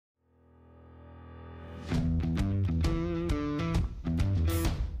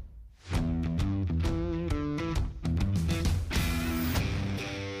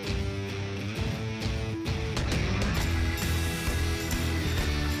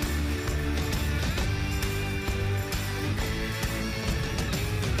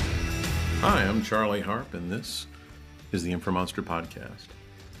Hi, I'm Charlie Harp, and this is the Informonster Podcast.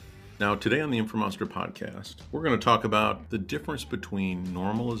 Now, today on the Informonster Podcast, we're going to talk about the difference between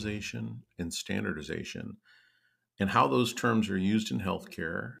normalization and standardization and how those terms are used in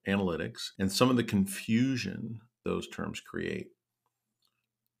healthcare analytics and some of the confusion those terms create.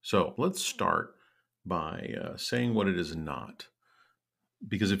 So let's start by saying what it is not.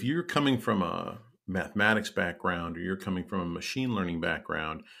 Because if you're coming from a mathematics background or you're coming from a machine learning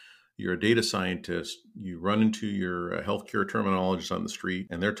background, you're a data scientist, you run into your healthcare terminologists on the street,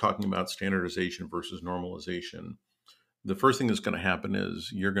 and they're talking about standardization versus normalization. The first thing that's going to happen is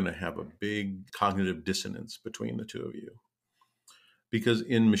you're going to have a big cognitive dissonance between the two of you. Because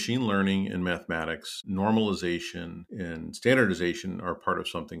in machine learning and mathematics, normalization and standardization are part of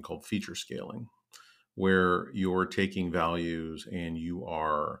something called feature scaling, where you're taking values and you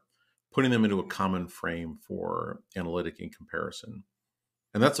are putting them into a common frame for analytic and comparison.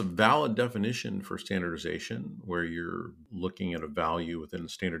 And that's a valid definition for standardization, where you're looking at a value within a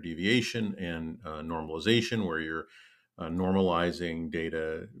standard deviation, and normalization, where you're normalizing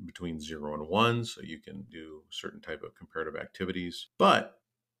data between 0 and 1, so you can do certain type of comparative activities. But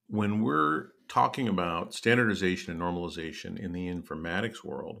when we're talking about standardization and normalization in the informatics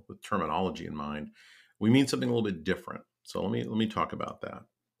world with terminology in mind, we mean something a little bit different. So let me talk about that.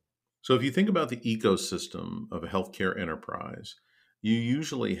 So if you think about the ecosystem of a healthcare enterprise, you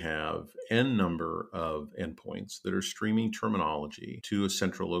usually have n number of endpoints that are streaming terminology to a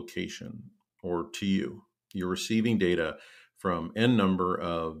central location or to you. You're receiving data from n number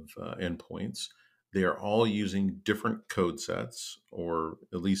of endpoints. They are all using different code sets, or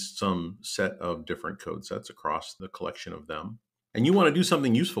at least some set of different code sets across the collection of them. And you want to do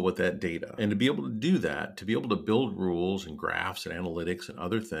something useful with that data. And to be able to do that, to be able to build rules and graphs and analytics and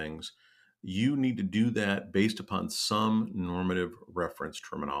other things, you need to do that based upon some normative reference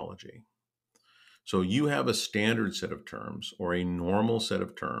terminology. So you have a standard set of terms or a normal set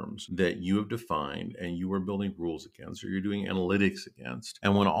of terms that you have defined and you are building rules against, or you're doing analytics against.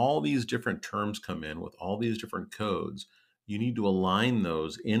 And when all these different terms come in with all these different codes, you need to align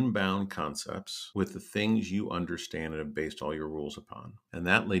those inbound concepts with the things you understand and have based all your rules upon. And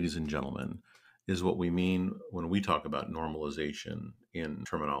that, ladies and gentlemen, is what we mean when we talk about normalization in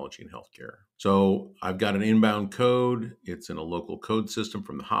terminology in healthcare. So I've got an inbound code. It's in a local code system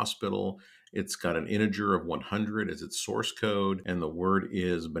from the hospital. It's got an integer of 100 as its source code, and the word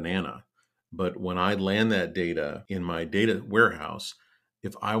is banana. But when I land that data in my data warehouse,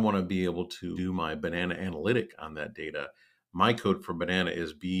 if I want to be able to do my banana analytic on that data, my code for banana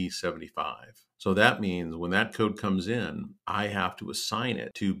is B75. So that means when that code comes in, I have to assign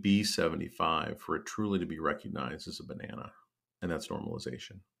it to B75 for it truly to be recognized as a banana. And that's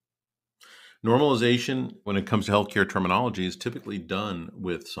normalization. Normalization, when it comes to healthcare terminology, is typically done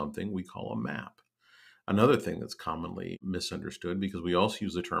with something we call a map. Another thing that's commonly misunderstood, because we also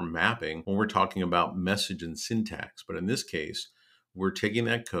use the term mapping when we're talking about message and syntax. But in this case, we're taking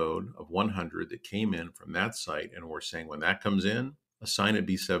that code of 100 that came in from that site, and we're saying when that comes in, assign it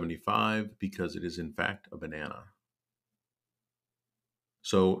B75 because it is in fact a banana.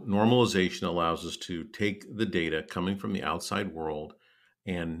 So normalization allows us to take the data coming from the outside world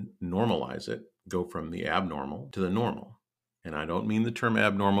and normalize it, go from the abnormal to the normal. And I don't mean the term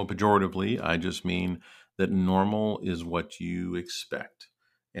abnormal pejoratively. I just mean that normal is what you expect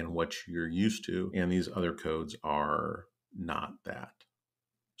and what you're used to. And these other codes are not that.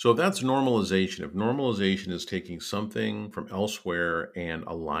 So if that's normalization, if normalization is taking something from elsewhere and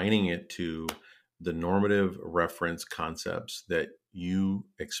aligning it to the normative reference concepts that you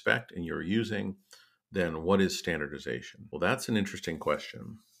expect and you're using, then what is standardization? Well, that's an interesting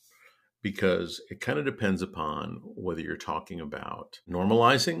question, because it kind of depends upon whether you're talking about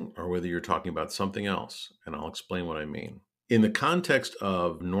normalizing or whether you're talking about something else. And I'll explain what I mean. In the context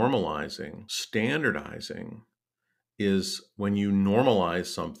of normalizing, standardizing is when you normalize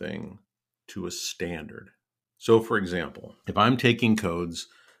something to a standard. So for example, if I'm taking codes,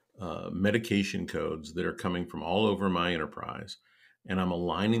 medication codes that are coming from all over my enterprise, and I'm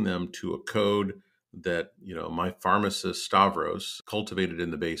aligning them to a code that, my pharmacist Stavros cultivated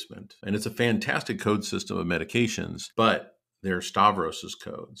in the basement. And it's a fantastic code system of medications, but they're Stavros's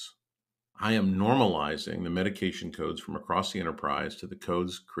codes. I am normalizing the medication codes from across the enterprise to the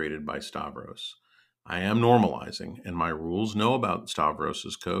codes created by Stavros. I am normalizing, and my rules know about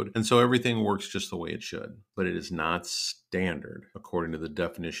Stavros's code, and so everything works just the way it should. But it is not standard according to the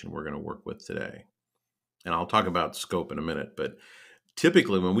definition we're going to work with today. And I'll talk about scope in a minute, but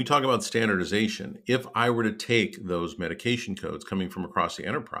typically when we talk about standardization, if I were to take those medication codes coming from across the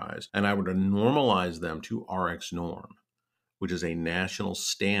enterprise and I were to normalize them to RX norm, which is a national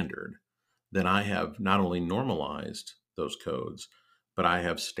standard, then I have not only normalized those codes, but I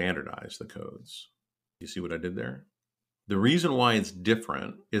have standardized the codes. You see what I did there? The reason why it's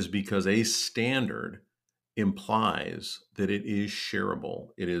different is because a standard implies that it is shareable.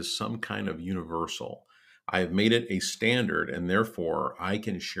 It is some kind of universal. I have made it a standard, and therefore I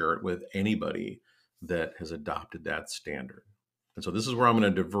can share it with anybody that has adopted that standard. And so this is where I'm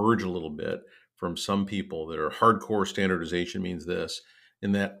going to diverge a little bit from some people that are hardcore standardization means this,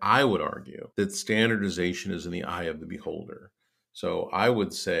 in that I would argue that standardization is in the eye of the beholder. So I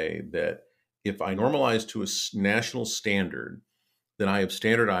would say that if I normalize to a national standard, then I have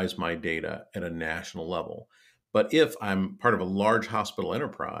standardized my data at a national level. But if I'm part of a large hospital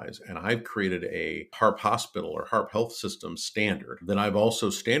enterprise and I've created a Harp hospital or Harp health system standard, then I've also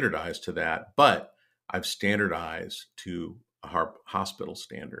standardized to that, but I've standardized to a Harp hospital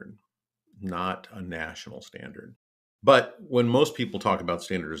standard, not a national standard. But when most people talk about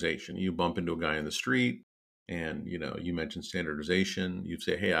standardization, you bump into a guy in the street and you mention standardization, you'd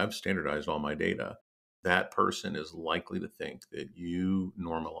say, hey, I've standardized all my data. That person is likely to think that you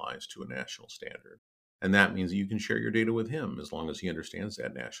normalize to a national standard. And that means that you can share your data with him as long as he understands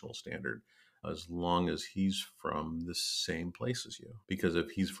that national standard, as long as he's from the same place as you. Because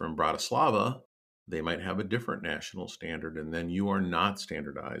if he's from Bratislava, they might have a different national standard, and then you are not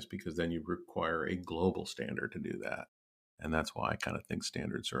standardized because then you require a global standard to do that. And that's why I kind of think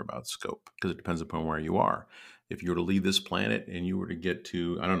standards are about scope, because it depends upon where you are. If you were to leave this planet and you were to get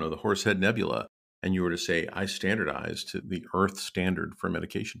to, I don't know, the Horsehead Nebula, and you were to say, I standardize to the Earth standard for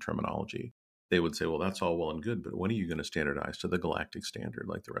medication terminology, they would say, well, that's all well and good, but when are you going to standardize to the galactic standard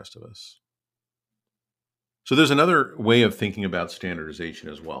like the rest of us? So there's another way of thinking about standardization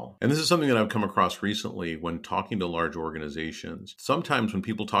as well. And this is something that I've come across recently when talking to large organizations. Sometimes when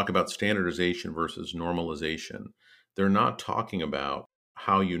people talk about standardization versus normalization, they're not talking about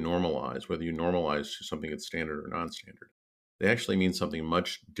how you normalize, whether you normalize to something that's standard or non-standard. They actually mean something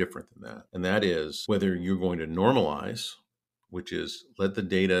much different than that. And that is whether you're going to normalize, which is let the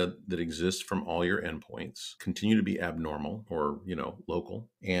data that exists from all your endpoints continue to be abnormal or, local.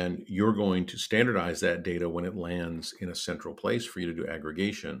 And you're going to standardize that data when it lands in a central place for you to do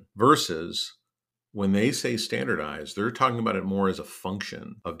aggregation, versus when they say standardize, they're talking about it more as a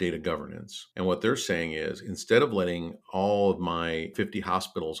function of data governance. And what they're saying is, instead of letting all of my 50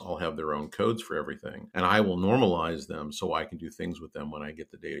 hospitals all have their own codes for everything, and I will normalize them so I can do things with them when I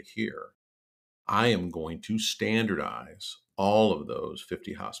get the data here, I am going to standardize all of those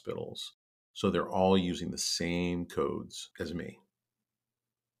 50 hospitals so they're all using the same codes as me.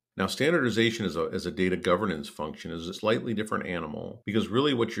 Now, standardization as a data governance function is a slightly different animal, because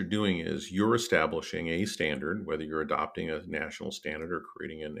really what you're doing is you're establishing a standard, whether you're adopting a national standard or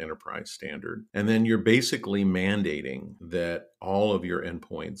creating an enterprise standard. And then you're basically mandating that all of your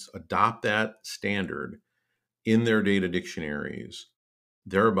endpoints adopt that standard in their data dictionaries,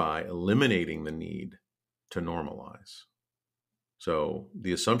 thereby eliminating the need to normalize. So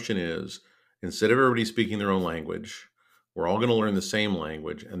the assumption is, instead of everybody speaking their own language, we're all going to learn the same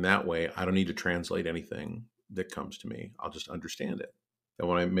language, and that way I don't need to translate anything that comes to me. I'll just understand it. And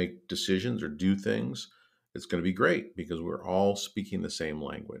when I make decisions or do things, it's going to be great because we're all speaking the same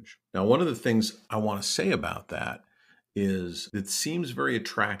language. Now, one of the things I want to say about that is it seems very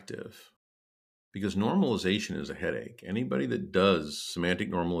attractive because normalization is a headache. Anybody that does semantic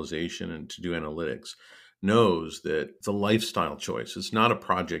normalization and to do analytics knows that it's a lifestyle choice. It's not a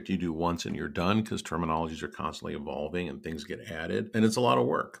project you do once and you're done, because terminologies are constantly evolving and things get added. And it's a lot of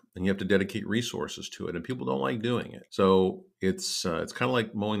work and you have to dedicate resources to it, and people don't like doing it. So it's kind of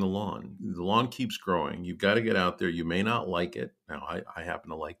like mowing the lawn. The lawn keeps growing. You've got to get out there. You may not like it. Now, I happen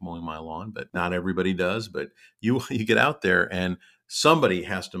to like mowing my lawn, but not everybody does. But you get out there and somebody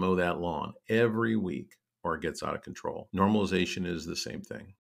has to mow that lawn every week or it gets out of control. Normalization is the same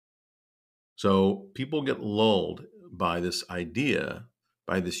thing. So people get lulled by this idea,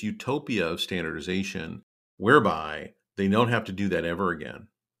 by this utopia of standardization, whereby they don't have to do that ever again.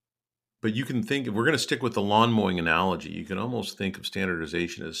 But you can think, if we're going to stick with the lawn mowing analogy, you can almost think of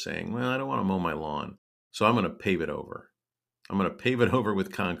standardization as saying, well, I don't want to mow my lawn, so I'm going to pave it over. I'm going to pave it over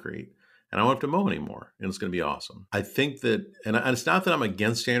with concrete, and I won't have to mow anymore, and it's going to be awesome. I think that, and it's not that I'm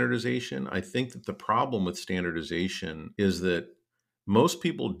against standardization. I think that the problem with standardization is that most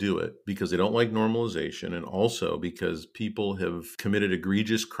people do it because they don't like normalization, and also because people have committed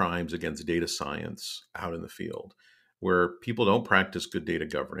egregious crimes against data science out in the field, where people don't practice good data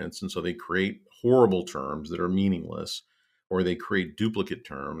governance. And so they create horrible terms that are meaningless, or they create duplicate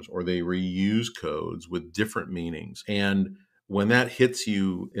terms, or they reuse codes with different meanings. And when that hits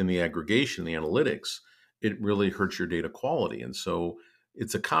you in the aggregation, the analytics, it really hurts your data quality. And so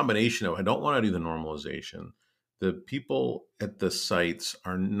it's a combination of, I don't want to do the normalization. The people at the sites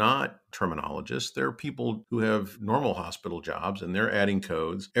are not terminologists. They're people who have normal hospital jobs and they're adding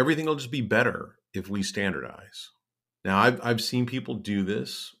codes. Everything will just be better if we standardize. Now, I've seen people do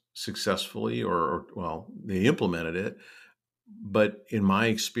this successfully, or well, they implemented it, but in my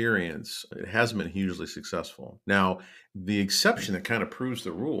experience, it hasn't been hugely successful. Now, the exception that kind of proves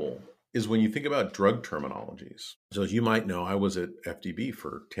the rule is when you think about drug terminologies. So as you might know, I was at FDB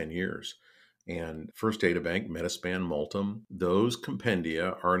for 10 years. And First Data Bank, Metaspan, Multum, those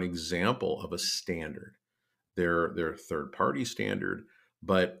compendia are an example of a standard. They're a third-party standard.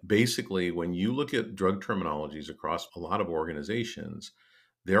 But basically, when you look at drug terminologies across a lot of organizations,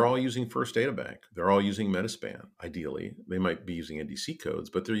 they're all using First Data Bank. They're all using Metaspan, ideally. They might be using NDC codes,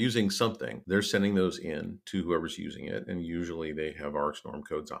 but they're using something. They're sending those in to whoever's using it, and usually they have ARCS norm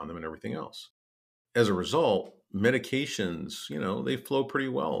codes on them and everything else. As a result, medications, they flow pretty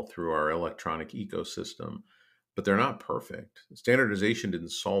well through our electronic ecosystem, but they're not perfect. Standardization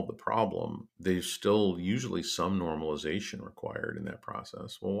didn't solve the problem. There's still usually some normalization required in that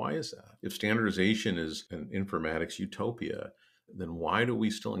process. Well, why is that? If standardization is an informatics utopia, then why do we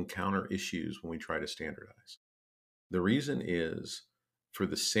still encounter issues when we try to standardize? The reason is for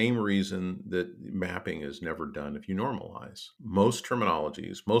the same reason that mapping is never done if you normalize. Most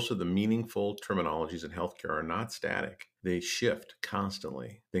terminologies, most of the meaningful terminologies in healthcare are not static. They shift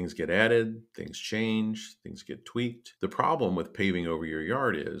constantly. Things get added, things change, things get tweaked. The problem with paving over your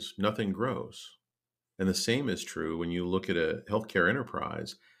yard is nothing grows. And the same is true when you look at a healthcare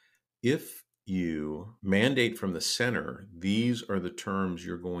enterprise. If you mandate from the center, these are the terms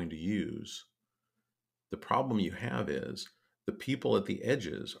you're going to use, the problem you have is the people at the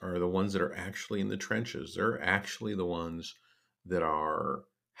edges are the ones that are actually in the trenches. They're actually the ones that are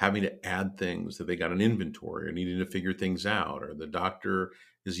having to add things, that they got an inventory or needing to figure things out, or the doctor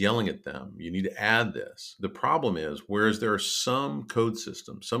is yelling at them, you need to add this. The problem is, whereas there are some code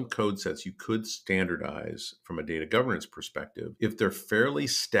systems, some code sets you could standardize from a data governance perspective, if they're fairly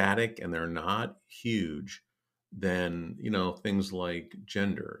static and they're not huge, then, things like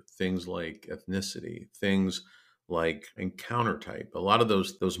gender, things like ethnicity, things like encounter type, a lot of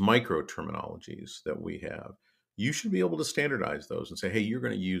those micro terminologies that we have, you should be able to standardize those and say, hey, you're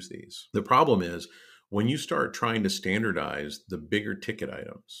going to use these. The problem is when you start trying to standardize the bigger ticket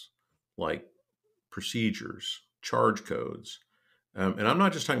items like procedures, charge codes, and I'm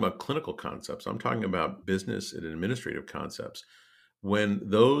not just talking about clinical concepts, I'm talking about business and administrative concepts. When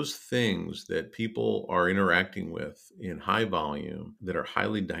those things that people are interacting with in high volume that are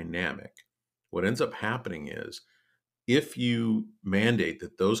highly dynamic, what ends up happening is if you mandate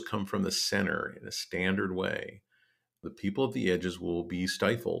that those come from the center in a standard way, the people at the edges will be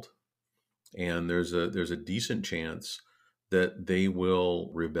stifled. And there's a decent chance that they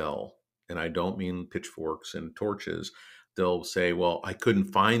will rebel. And I don't mean pitchforks and torches. They'll say, well, I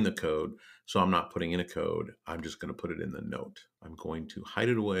couldn't find the code, so I'm not putting in a code. I'm just going to put it in the note. I'm going to hide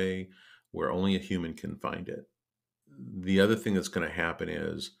it away where only a human can find it. The other thing that's going to happen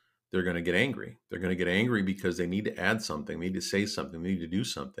is they're going to get angry. They're going to get angry because they need to add something, they need to say something, they need to do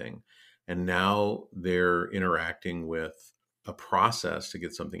something. And now they're interacting with a process to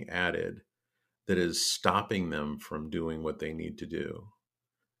get something added that is stopping them from doing what they need to do.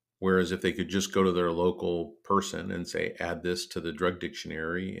 Whereas if they could just go to their local person and say, add this to the drug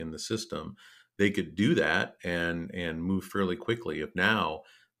dictionary in the system, they could do that and move fairly quickly. If now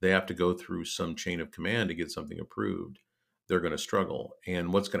they have to go through some chain of command to get something approved, they're going to struggle.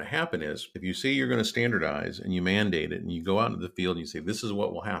 And what's going to happen is if you say you're going to standardize and you mandate it and you go out into the field and you say, this is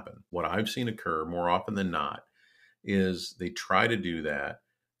what will happen. What I've seen occur more often than not is they try to do that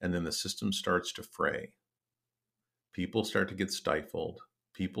and then the system starts to fray. People start to get stifled.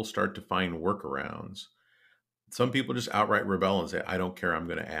 People start to find workarounds. Some people just outright rebel and say, I don't care, I'm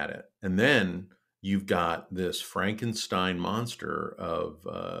going to add it. And then you've got this Frankenstein monster of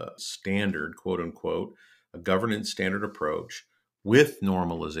standard, quote unquote, a governance standard approach with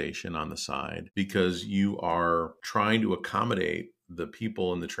normalization on the side, because you are trying to accommodate the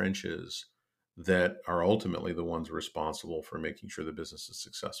people in the trenches that are ultimately the ones responsible for making sure the business is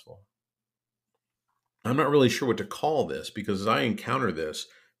successful. I'm not really sure what to call this, because as I encounter this,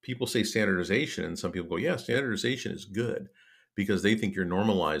 people say standardization and some people go, yeah, standardization is good because they think you're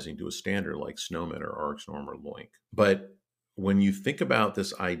normalizing to a standard like SNOMED or ARCS norm or LOINC. But when you think about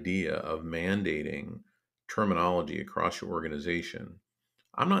this idea of mandating terminology across your organization,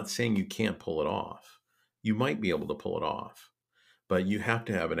 I'm not saying you can't pull it off. You might be able to pull it off, but you have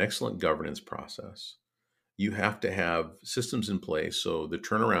to have an excellent governance process. You have to have systems in place so the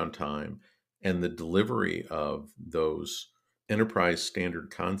turnaround time and the delivery of those enterprise standard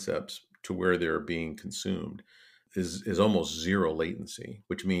concepts to where they're being consumed is almost zero latency,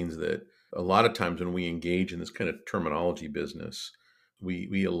 which means that a lot of times when we engage in this kind of terminology business,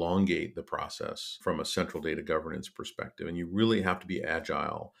 we elongate the process from a central data governance perspective. And you really have to be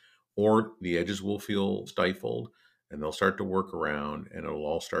agile, or the edges will feel stifled and they'll start to work around and it'll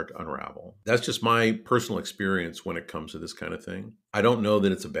all start to unravel. That's just my personal experience when it comes to this kind of thing. I don't know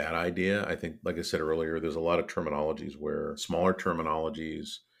that it's a bad idea. I think, like I said earlier, there's a lot of terminologies where smaller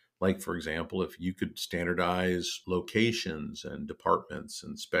terminologies, like, for example, if you could standardize locations and departments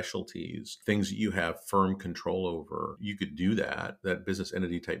and specialties, things that you have firm control over, you could do that. That business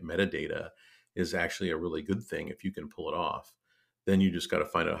entity type metadata is actually a really good thing if you can pull it off. Then you just got to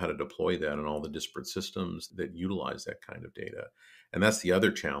find out how to deploy that in all the disparate systems that utilize that kind of data. And that's the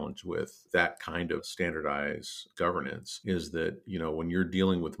other challenge with that kind of standardized governance is that, when you're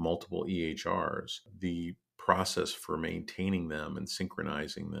dealing with multiple EHRs, the process for maintaining them and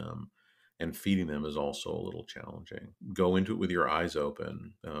synchronizing them and feeding them is also a little challenging. Go into it with your eyes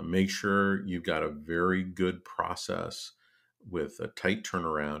open. Make sure you've got a very good process with a tight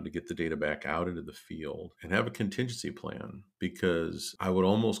turnaround to get the data back out into the field, and have a contingency plan, because I would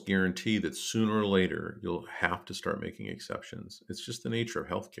almost guarantee that sooner or later you'll have to start making exceptions. It's just the nature of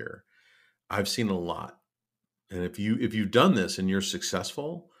healthcare. I've seen a lot. And if you've done this and you're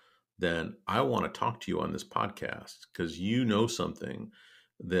successful, then I want to talk to you on this podcast, because you know something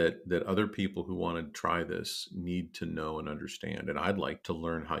that other people who want to try this need to know and understand. And I'd like to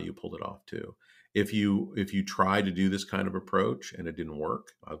learn how you pulled it off too. If you try to do this kind of approach and it didn't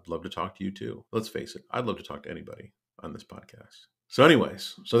work, I'd love to talk to you too. Let's face it, I'd love to talk to anybody on this podcast. So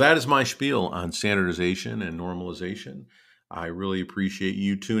anyways, that is my spiel on standardization and normalization. I really appreciate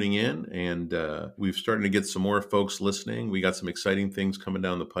you tuning in, and we've started to get some more folks listening. We got some exciting things coming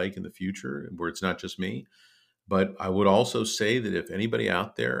down the pike in the future where it's not just me. But I would also say that if anybody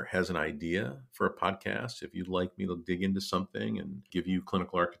out there has an idea for a podcast, if you'd like me to dig into something and give you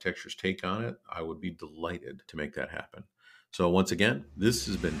Clinical Architecture's take on it, I would be delighted to make that happen. So once again, this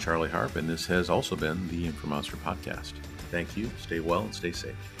has been Charlie Harp, and this has also been the Informonster Podcast. Thank you. Stay well and stay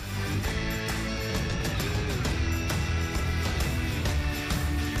safe.